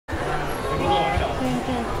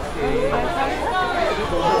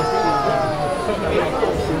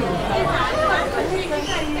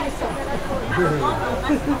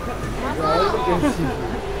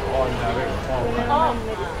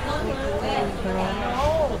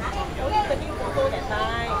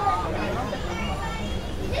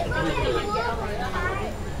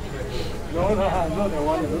No, no, I'm not the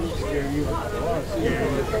one who's scaring you.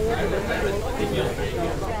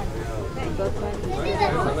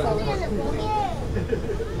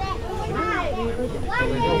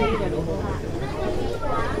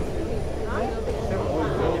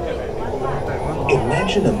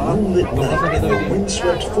 Imagine a moonlit night in the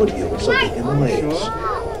windswept foothills of the Himalayas.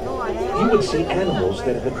 You would see animals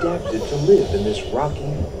that have adapted to live in this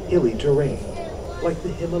rocky, hilly terrain, like the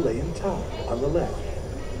Himalayan tar on the left.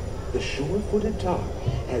 The sure-footed tar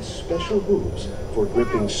has special hooves for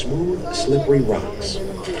gripping smooth, slippery rocks.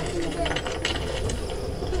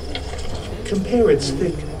 Compare its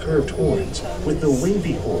thick, curved horns with the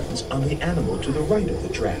wavy horns on the animal to the right of the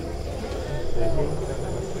trap.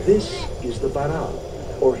 This is the Baral,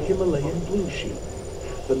 or Himalayan blue sheep.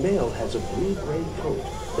 The male has a blue-gray coat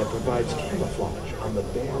that provides camouflage on the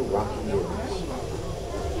bare, rocky hills.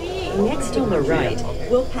 Next on the right,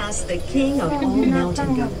 we'll pass the king of all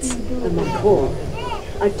mountain goats, the markhor.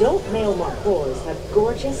 Adult male markhors have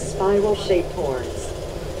gorgeous spiral-shaped horns.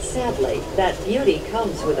 Sadly, that beauty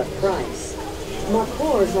comes with a price.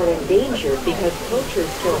 Markhors are endangered because poachers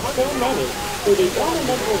kill so many for the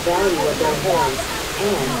ornamental value of their horns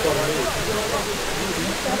and their meat.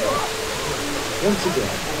 Once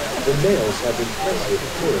again, the males have impressive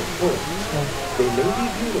curved horns. They may be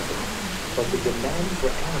beautiful, but the demand for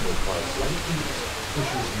animal parts like these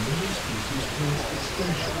pushes many species towards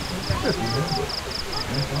extinction. Remember,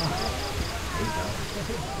 they die.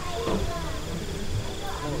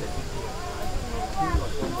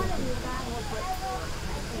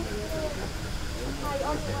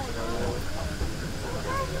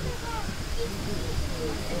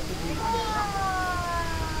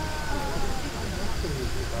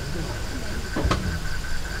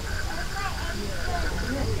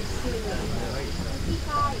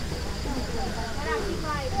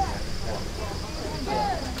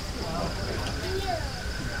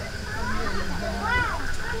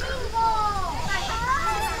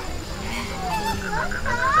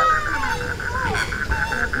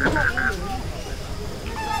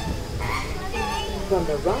 From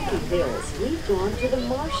the rocky hills, we've gone to the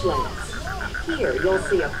marshlands. Here, you'll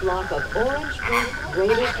see a flock of orange-beaked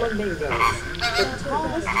greater flamingos, the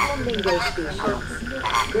tallest flamingo species.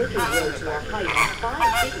 They can grow to a height of 5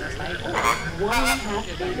 feet, or 1.5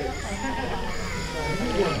 meters.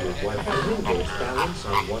 You wonder why flamingos balance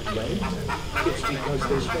on one leg? It's because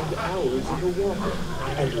they spend hours in the water,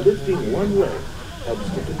 and lifting one leg helps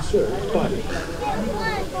to conserve body.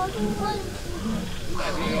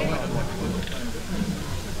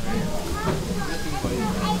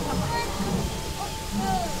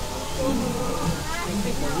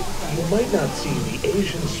 You might not see the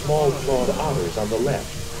Asian small-clawed otters on the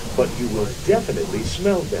left, but you will definitely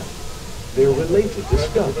smell them. They're related to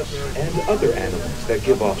skunks and other animals that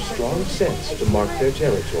give off strong scents to mark their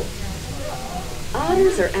territory.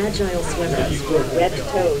 Otters are agile swimmers with webbed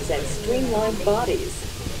toes and streamlined bodies.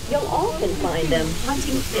 You'll often find them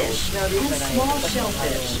hunting fish and small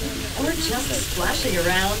shellfish, or just splashing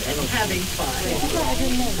around and having fun.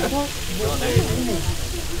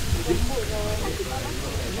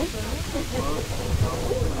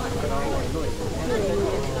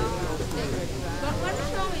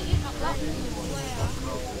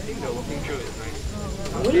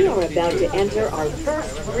 We are about to enter our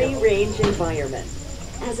first free-range environment.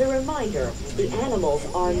 As a reminder, the animals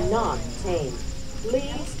are not tame.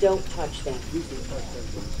 Please don't touch them.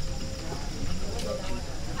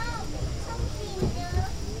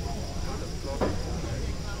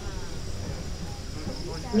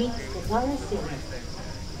 Meet the Tara seal,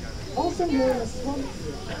 also known as swamp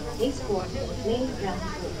seal. They sport plain brown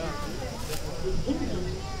coat. In Hindi,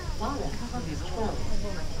 Tara is 12,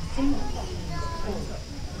 Sinha is 10.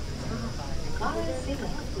 Tara Sinha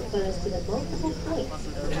refers to the multiple flights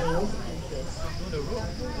of males and kids.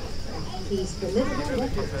 These formidable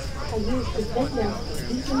weapons are used to fend off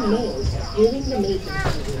competing males during the mating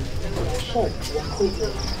season and are shed once a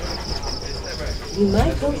year. You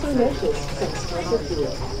might also notice some spotted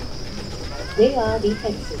deer. They are the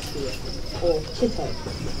Texas deer, or chitto.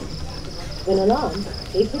 When alarmed,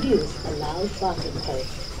 they produce a loud barking call.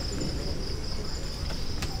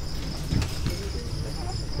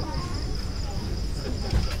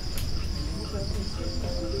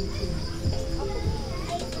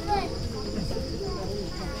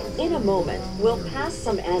 In a moment, we'll pass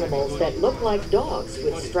some animals that look like dogs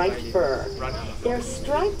with striped fur. They're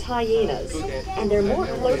striped hyenas, and they're more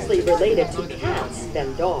closely related to cats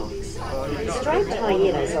than dogs. Striped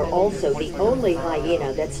hyenas are also the only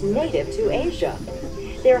hyena that's native to Asia.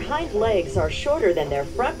 Their hind legs are shorter than their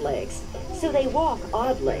front legs, so they walk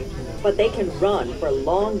oddly, but they can run for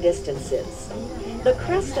long distances. The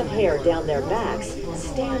crest of hair down their backs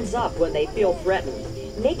stands up when they feel threatened,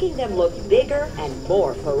 making them look bigger and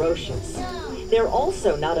more ferocious. They're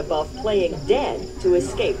also not above playing dead to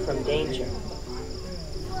escape from danger.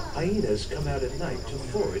 Hyenas come out at night to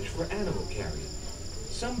forage for animal carrion.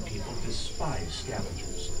 Some people despise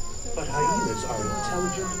scavengers, but hyenas are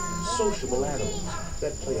intelligent, sociable animals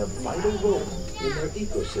that play a vital role in their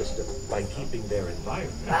ecosystem by keeping their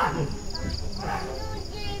environment.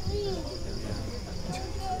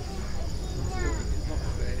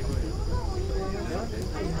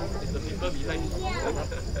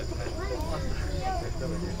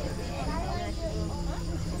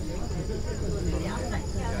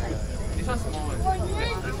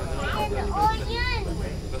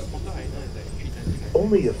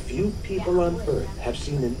 Only a few people on Earth have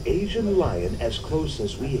seen an Asian lion as close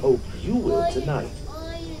as we hope you will tonight.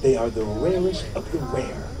 They are the rarest of the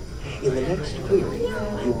rare. In the next clearing,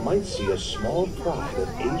 you might see a small pride of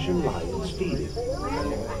Asian lions feeding.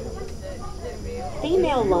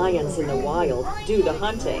 Female lions in the wild do the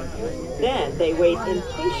hunting. Then they wait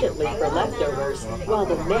impatiently for leftovers while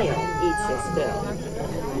the male eats his fill.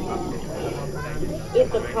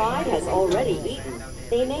 If the pride has already eaten,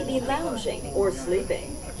 they may be lounging or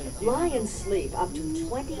sleeping. Lions sleep up to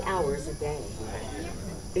 20 hours a day.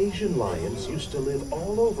 Asian lions used to live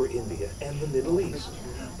all over India and the Middle East,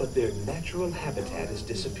 but their natural habitat is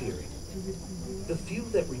disappearing. The few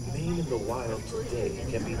that remain in the wild today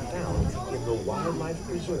can be found in the wildlife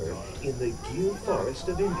preserve in the Gir forest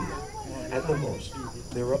of India. At the most,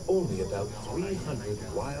 there are only about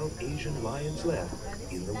 300 wild Asian lions left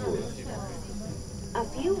in the world. A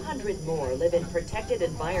few hundred more live in protected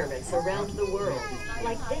environments around the world,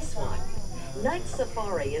 like this one. Night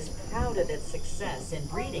Safari is proud of its success in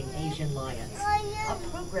breeding Asian lions, a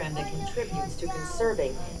program that contributes to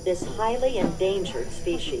conserving this highly endangered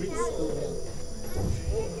species.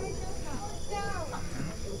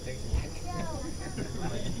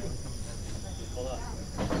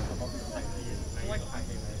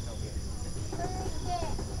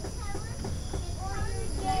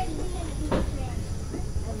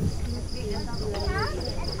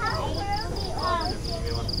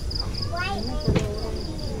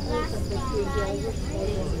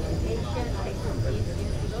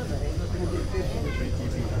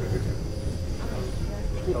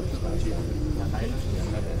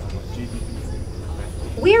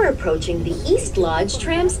 We're approaching the East Lodge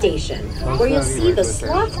tram station, where you'll see the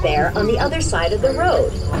sloth bear on the other side of the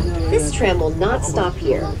road. This tram will not stop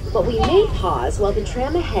here, but we may pause while the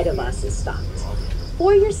tram ahead of us is stopped.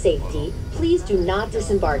 For your safety, please do not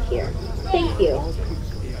disembark here. Thank you.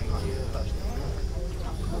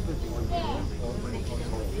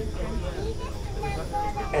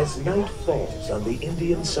 As night falls on the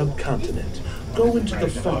Indian subcontinent, go into the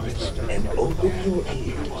forest and open your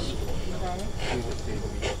ears.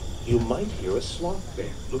 You might hear a sloth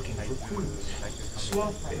bear looking for food.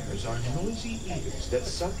 Sloth bears are noisy eaters that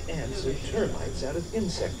suck ants and termites out of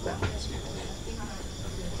insect mounds.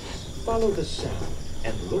 Follow the sound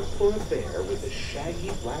and look for a bear with a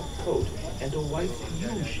shaggy black coat and a white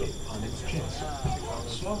U shape on its chest.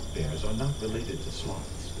 Sloth bears are not related to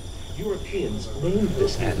sloths. Europeans named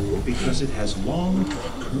this animal because it has long,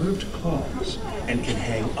 curved claws and can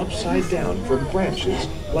hang upside down from branches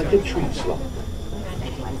like a tree sloth.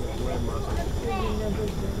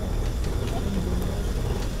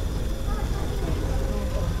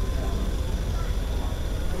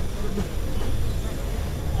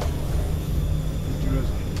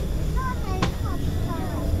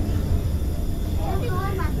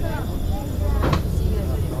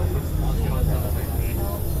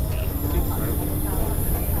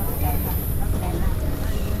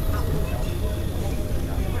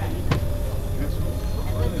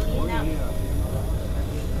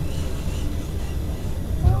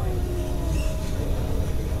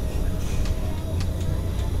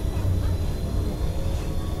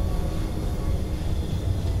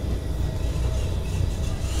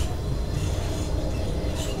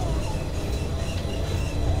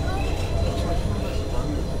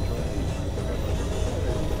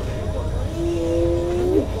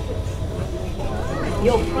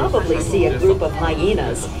 You'll probably see a group of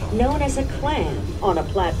hyenas known as a clan on a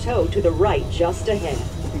plateau to the right just ahead.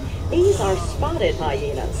 These are spotted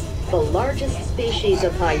hyenas, the largest species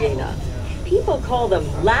of hyena. People call them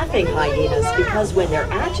laughing hyenas because when they're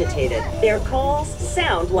agitated, their calls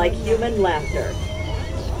sound like human laughter.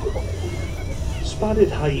 Spotted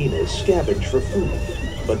hyenas scavenge for food,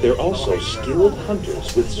 but they're also skilled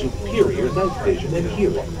hunters with superior night vision and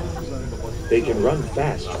hearing. They can run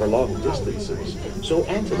fast for long distances, so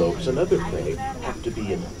antelopes and other prey have to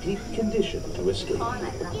be in peak condition to escape.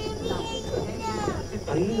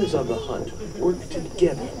 Hyenas on the hunt work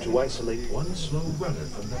together to isolate one slow runner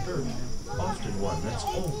from the herd, often one that's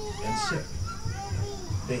old and sick.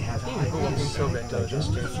 They have highly acidic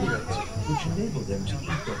digestive fluids, which enable them to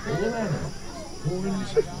eat the whole animal,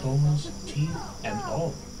 horns, bones, teeth, and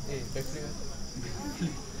all.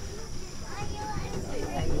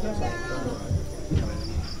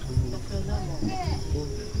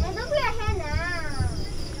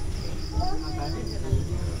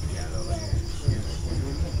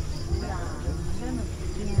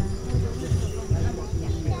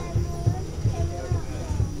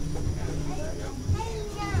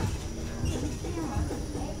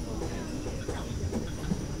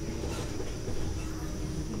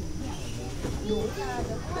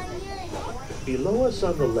 Below us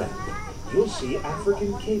on the left, you'll see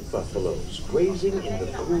African Cape buffaloes grazing in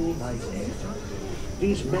the cool night air.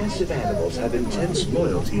 These massive animals have intense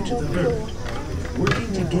loyalty to the herd.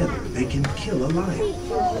 Working together, they can kill a lion.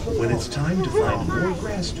 When it's time to find more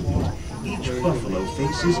grass to eat, each buffalo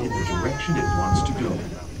faces in the direction it wants to go.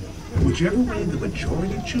 Whichever way the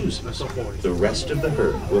majority chooses, the rest of the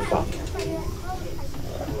herd will follow.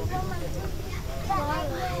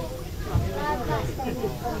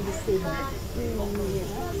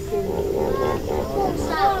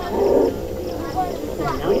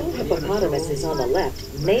 The Nile hippopotamuses on the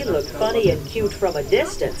left may look funny and cute from a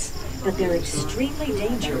distance, but they're extremely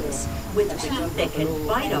dangerous, with teeth that can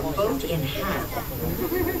bite a boat in half.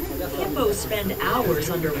 Hippos spend hours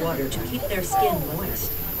underwater to keep their skin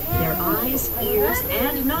moist. Their eyes, ears,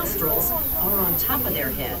 and nostrils are on top of their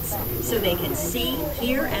heads, so they can see,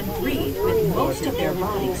 hear, and breathe with most of their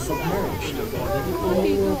bodies submerged.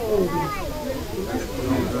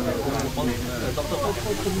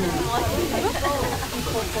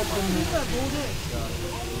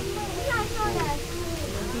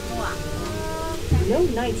 No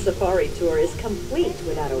night safari tour is complete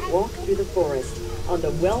without a walk through the forest on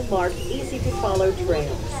the well-marked, easy-to-follow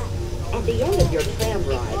trails. At the end of your tram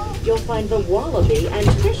ride, you'll find the wallaby and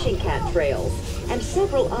fishing cat trails, and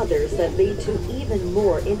several others that lead to even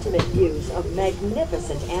more intimate views of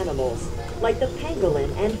magnificent animals, like the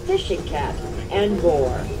pangolin and fishing cat, and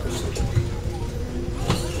more.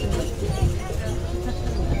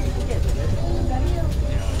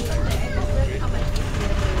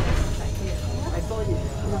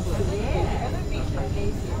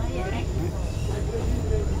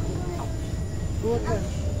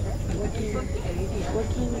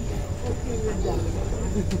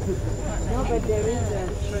 No, but there is a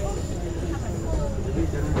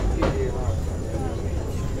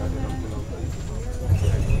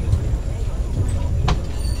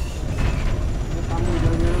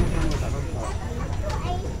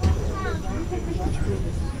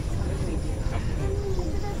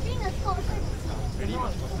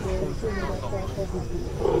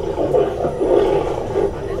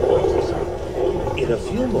In a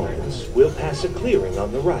few moments, we'll pass a clearing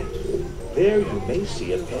on the right. There you may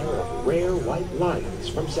see a pair of rare white lions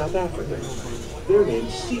from South Africa. They're named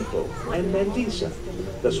Sipho and Mandisa,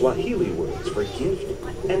 the Swahili words for gift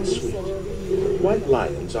and sweet. White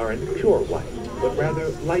lions aren't pure white, but rather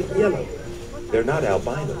light yellow. They're not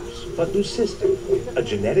albinos, but leucistic, a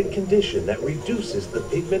genetic condition that reduces the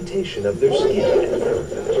pigmentation of their skin and fur.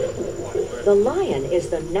 The lion is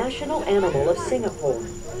the national animal of Singapore.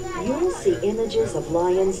 You'll see images of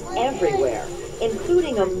lions everywhere,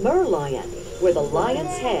 including a merlion with a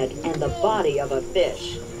lion's head and the body of a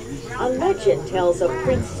fish. A legend tells of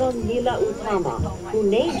Prince Sonila Utama, who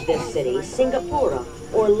named this city Singapura,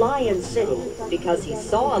 or Lion City, because he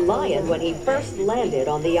saw a lion when he first landed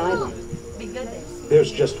on the island.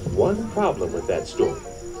 There's just one problem with that story.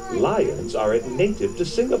 Lions aren't native to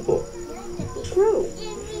Singapore. True.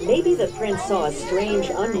 Maybe the prince saw a strange,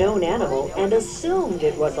 unknown animal and assumed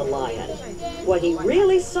it was a lion. What he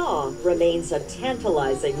really saw remains a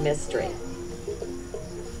tantalizing mystery.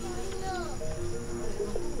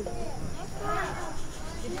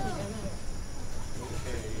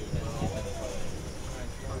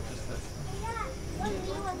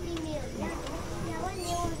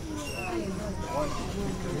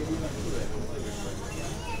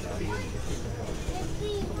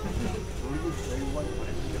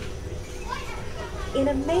 It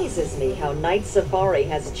amazes me how night safari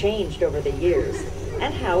has changed over the years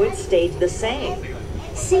and how it stayed the same.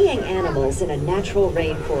 Seeing animals in a natural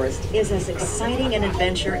rainforest is as exciting an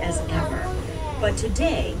adventure as ever. But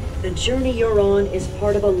today, the journey you're on is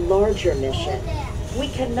part of a larger mission. We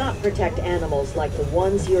cannot protect animals like the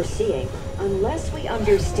ones you're seeing unless we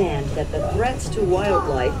understand that the threats to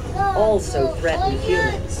wildlife also threaten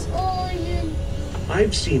humans.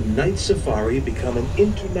 I've seen Night Safari become an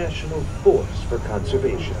international force for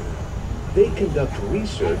conservation. They conduct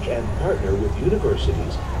research and partner with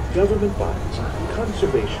universities, government bodies,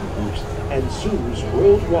 conservation groups, and zoos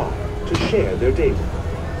worldwide to share their data.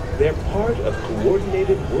 They're part of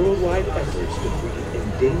coordinated worldwide efforts to free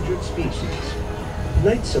endangered species.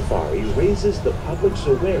 Night Safari raises the public's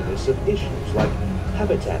awareness of issues like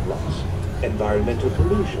habitat loss, environmental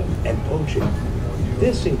pollution, and poaching.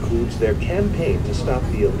 This includes their campaign to stop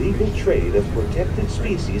the illegal trade of protected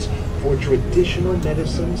species for traditional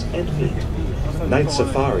medicines and meat. Night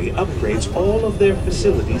Safari upgrades all of their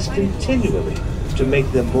facilities continually to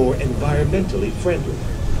make them more environmentally friendly.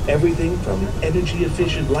 Everything from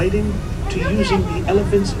energy-efficient lighting to using the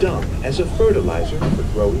elephant's dung as a fertilizer for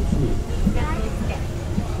growing food.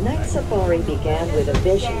 Night Safari began with a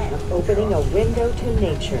vision of opening a window to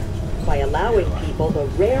nature by allowing people the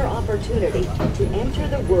rare opportunity to enter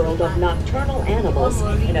the world of nocturnal animals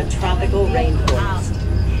in a tropical rainforest.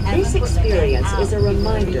 This experience is a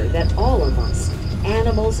reminder that all of us,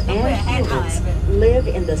 animals and humans, live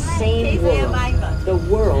in the same world, the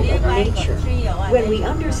world of nature. When we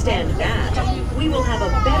understand that, we will have a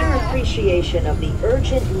better appreciation of the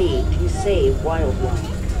urgent need to save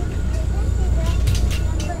wildlife.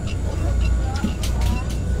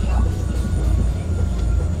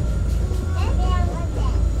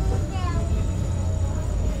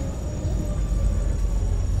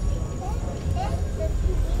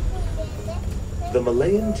 The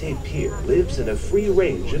Malayan tapir lives in a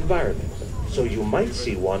free-range environment, so you might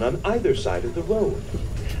see one on either side of the road.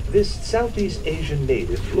 This Southeast Asian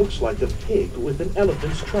native looks like a pig with an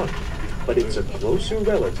elephant's trunk, but it's a closer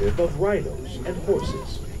relative of rhinos and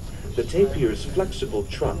horses. The tapir's flexible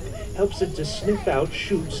trunk helps it to sniff out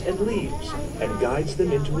shoots and leaves and guides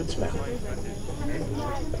them into its mouth.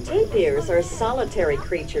 Tapirs are solitary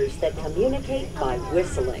creatures that communicate by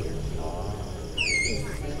whistling.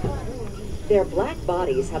 Their black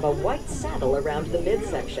bodies have a white saddle around the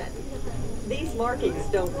midsection. These markings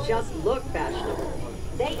don't just look fashionable.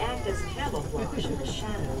 They act as camouflage in the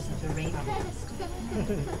shadows of the rainforest.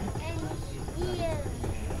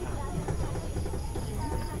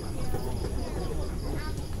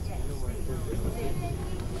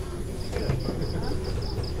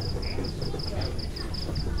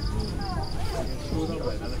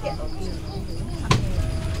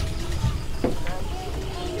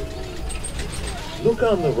 Look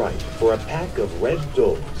on the right for a pack of red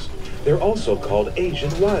does. They're also called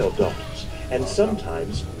Asian wild dogs, and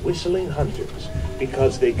sometimes whistling hunters,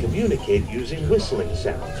 because they communicate using whistling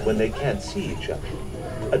sounds when they can't see each other.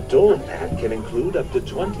 A dole pack can include up to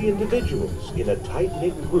 20 individuals in a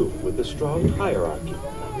tight-knit group with a strong hierarchy.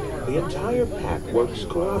 The entire pack works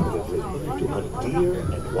cooperatively to hunt deer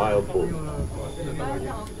and wild boar.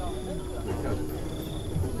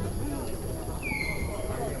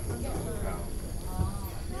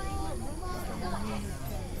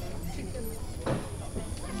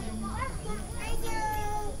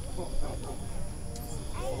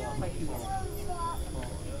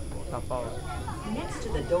 Next to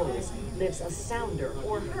the does lives a sounder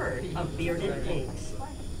or herd of bearded pigs.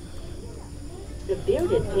 The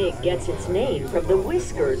bearded pig gets its name from the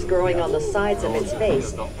whiskers growing on the sides of its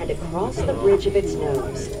face and across the bridge of its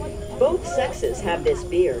nose. Both sexes have this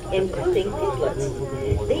beard, including piglets.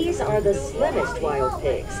 These are the slimmest wild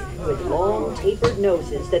pigs, with long tapered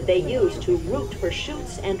noses that they use to root for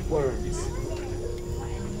shoots and worms.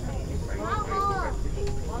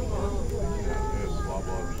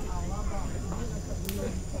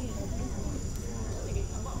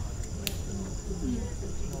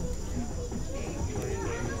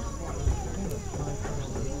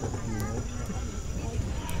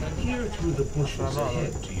 Peer through the bushes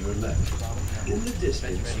ahead to your left. In the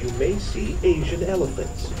distance, you may see Asian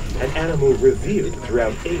elephants, an animal revered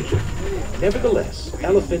throughout Asia. Nevertheless,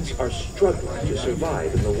 elephants are struggling to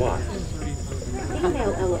survive in the wild.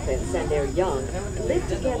 Female elephants and their young live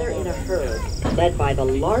together in a herd led by the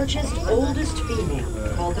largest, oldest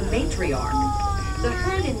female, called the matriarch. The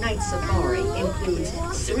herd in Night Safari includes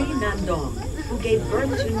Sri Nandong, who gave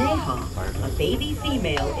birth to Neha, a baby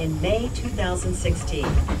female, in May 2016.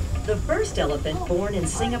 The first elephant born in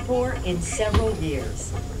Singapore in several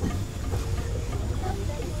years.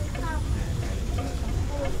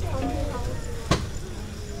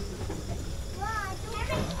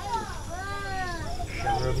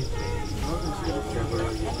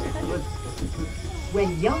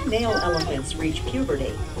 When young male elephants reach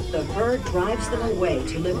puberty, the herd drives them away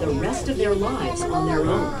to live the rest of their lives on their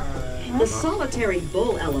own. The solitary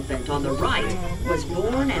bull elephant on the right was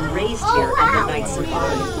born and raised here at the night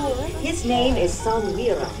safari. His name is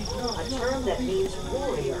Sangwira, a term that means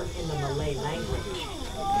warrior in the Malay language.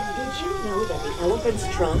 Did you know that the elephant's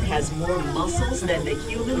trunk has more muscles than the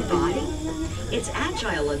human body? It's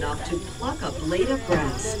agile enough to pluck a blade of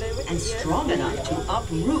grass and strong enough to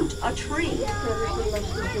uproot a tree.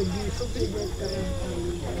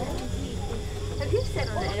 Have you sat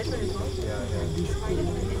on an elephant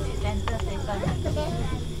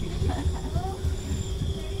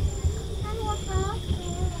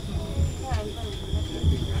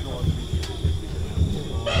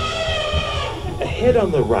Ahead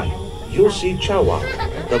on the right, you'll see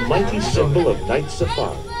Chawang, the mighty symbol of night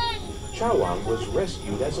safari. Chawang was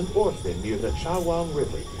rescued as an orphan near the Chawang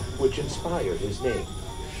River, which inspired his name.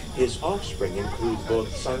 His offspring include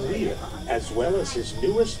both Sangwira as well as his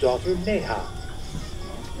newest daughter, Neha.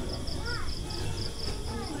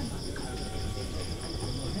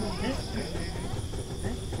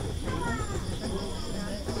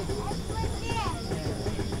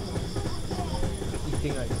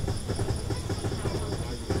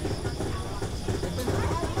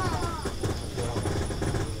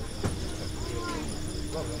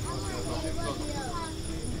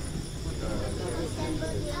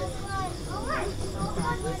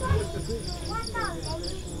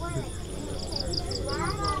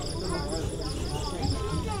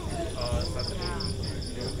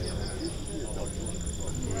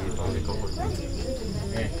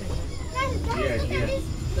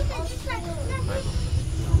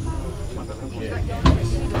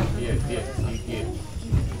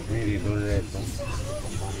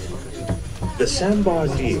 The sambar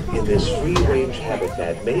deer in this free-range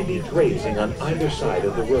habitat may be grazing on either side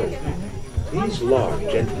of the road. These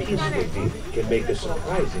large and peaceful deer can make a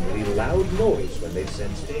surprisingly loud noise when they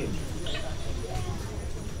sense danger.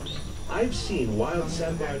 I've seen wild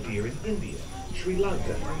sambar deer in India, Sri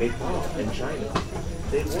Lanka, Nepal, and China.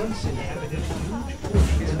 They once inhabited huge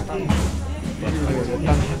portions of Asia, but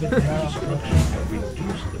habitat destruction have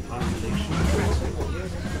reduced the population drastically.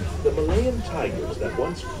 The Malayan tigers that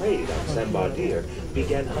once preyed on sambar deer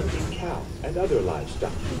began hunting cow and other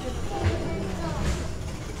livestock.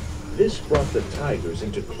 This brought the tigers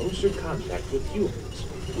into closer contact with humans,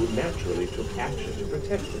 who naturally took action to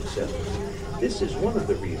protect themselves. This is one of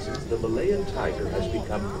the reasons the Malayan tiger has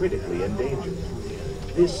become critically endangered.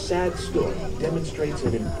 This sad story demonstrates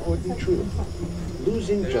an important truth.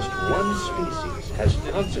 Losing just one species has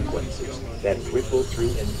consequences that ripple through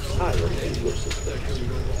entire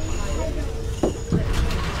ecosystems.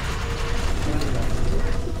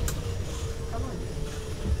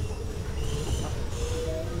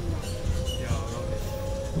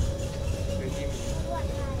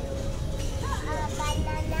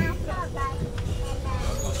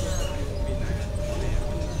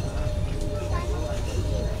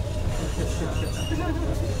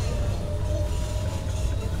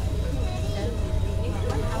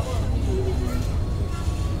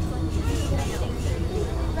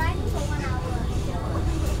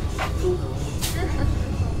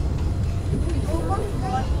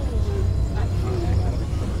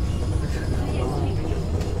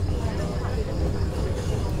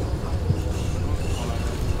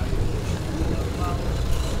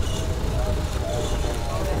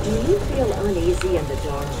 Uneasy in the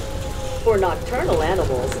dark. For nocturnal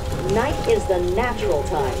animals, night is the natural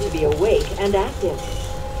time to be awake and active.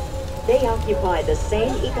 They occupy the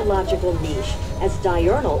same ecological niche as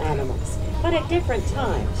diurnal animals, but at different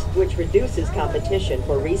times, which reduces competition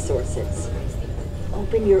for resources.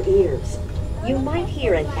 Open your ears. You might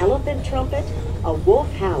hear an elephant trumpet, a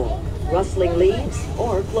wolf howl, rustling leaves,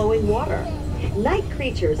 or flowing water. Night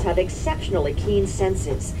creatures have exceptionally keen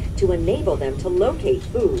senses to enable them to locate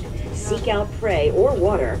food, seek out prey or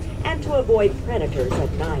water, and to avoid predators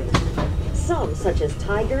at night. Some, such as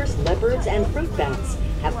tigers, leopards, and fruit bats,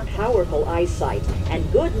 have powerful eyesight and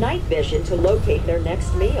good night vision to locate their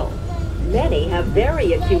next meal. Many have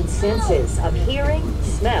very acute senses of hearing,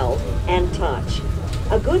 smell, and touch.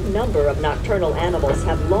 A good number of nocturnal animals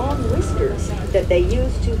have long whiskers that they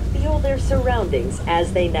use to feel their surroundings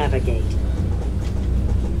as they navigate.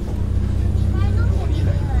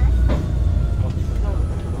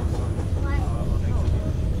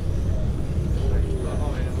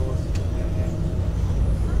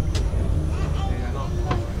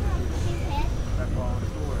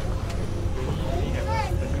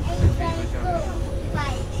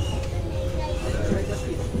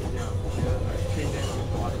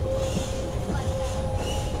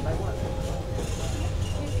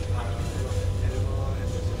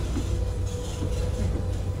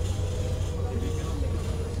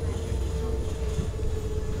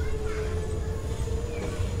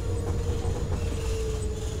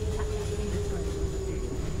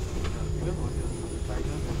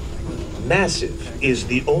 Massive is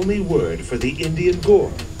the only word for the Indian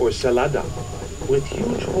Gore, or Salada. With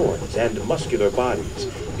huge horns and muscular bodies,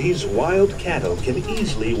 these wild cattle can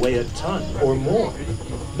easily weigh a ton or more.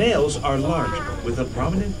 Males are larger, with a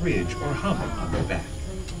prominent ridge or hump on their back.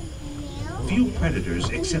 Few predators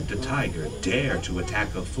except a tiger dare to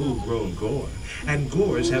attack a full-grown Gore, and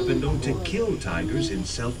Gores have been known to kill tigers in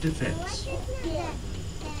self-defense.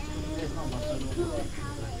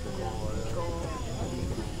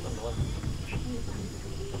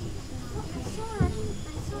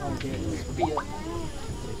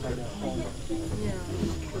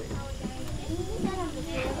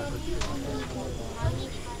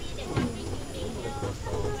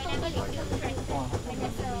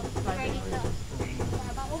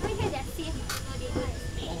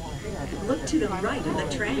 Look to the right of the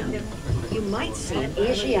tram. You might see an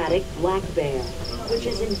Asiatic black bear, which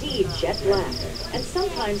is indeed jet black, and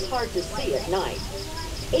sometimes hard to see at night.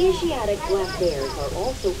 Asiatic black bears are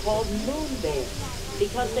also called moon bears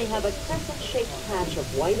because they have a crescent-shaped patch of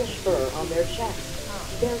whitish fur on their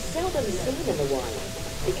chest. They're seldom seen in the wild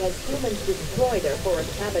because humans destroy their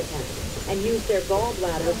forest habitats and use their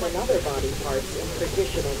gallbladders and other body parts in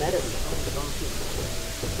traditional medicine.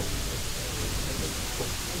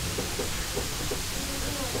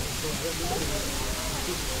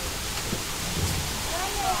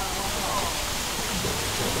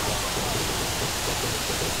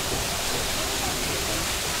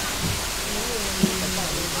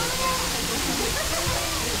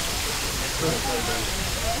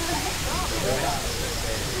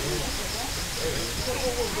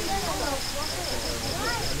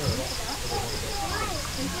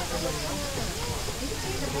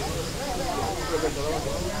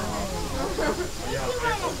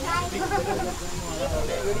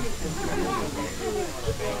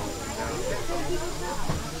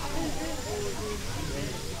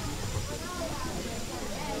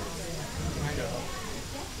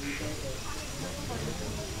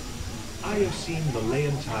 I have seen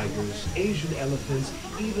Malayan tigers, Asian elephants,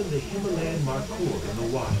 even the Himalayan markhor in the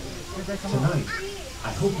wild. Tonight,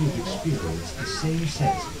 I hope you've experienced the same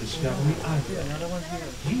sense of discovery I've had.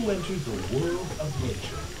 You entered the world of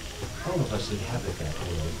nature. All of us inhabit that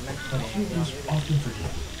world, but humans often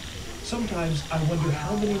forget. Sometimes I wonder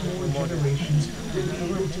how many more generations will be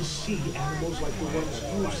able to see animals like the ones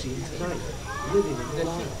you've seen tonight, living in the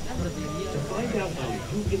wild. To find out how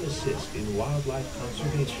you can assist in wildlife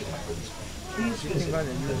conservation efforts, please visit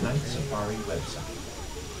the Night Safari website.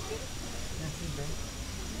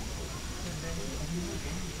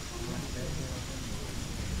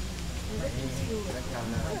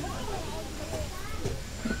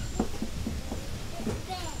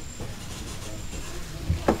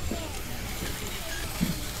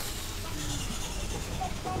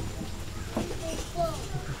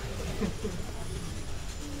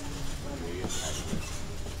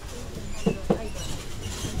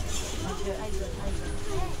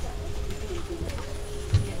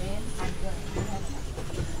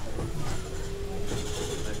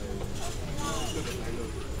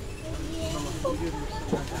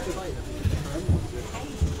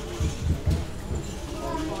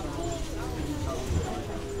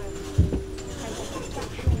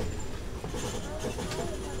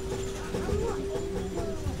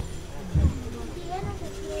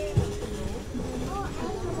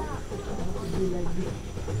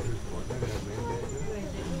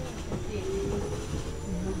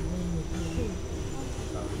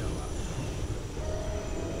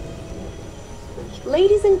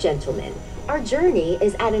 Ladies and gentlemen, our journey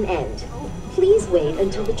is at an end. Please wait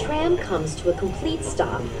until the tram comes to a complete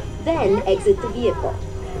stop, then exit the vehicle.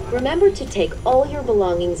 Remember to take all your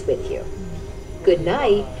belongings with you. Good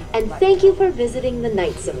night, and thank you for visiting the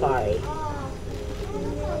Night Safari.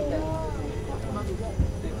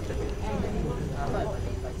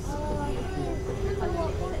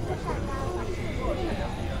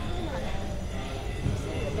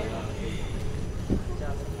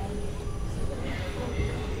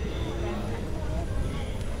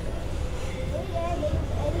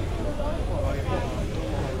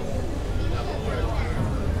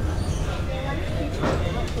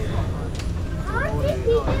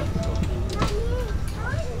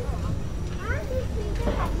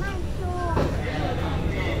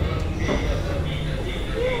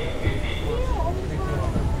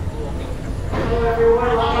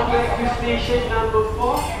 Station number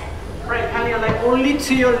 4. Right, hang on, like only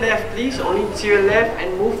to your left, please. Only to your left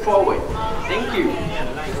and move forward. Thank you.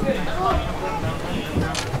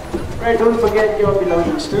 Right, don't forget your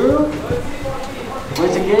belongings too.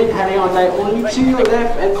 Once again, hang on, like only to your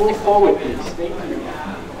left and move forward, please. Thank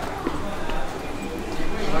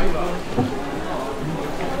you.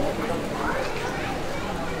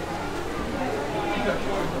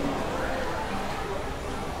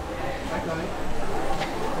 right.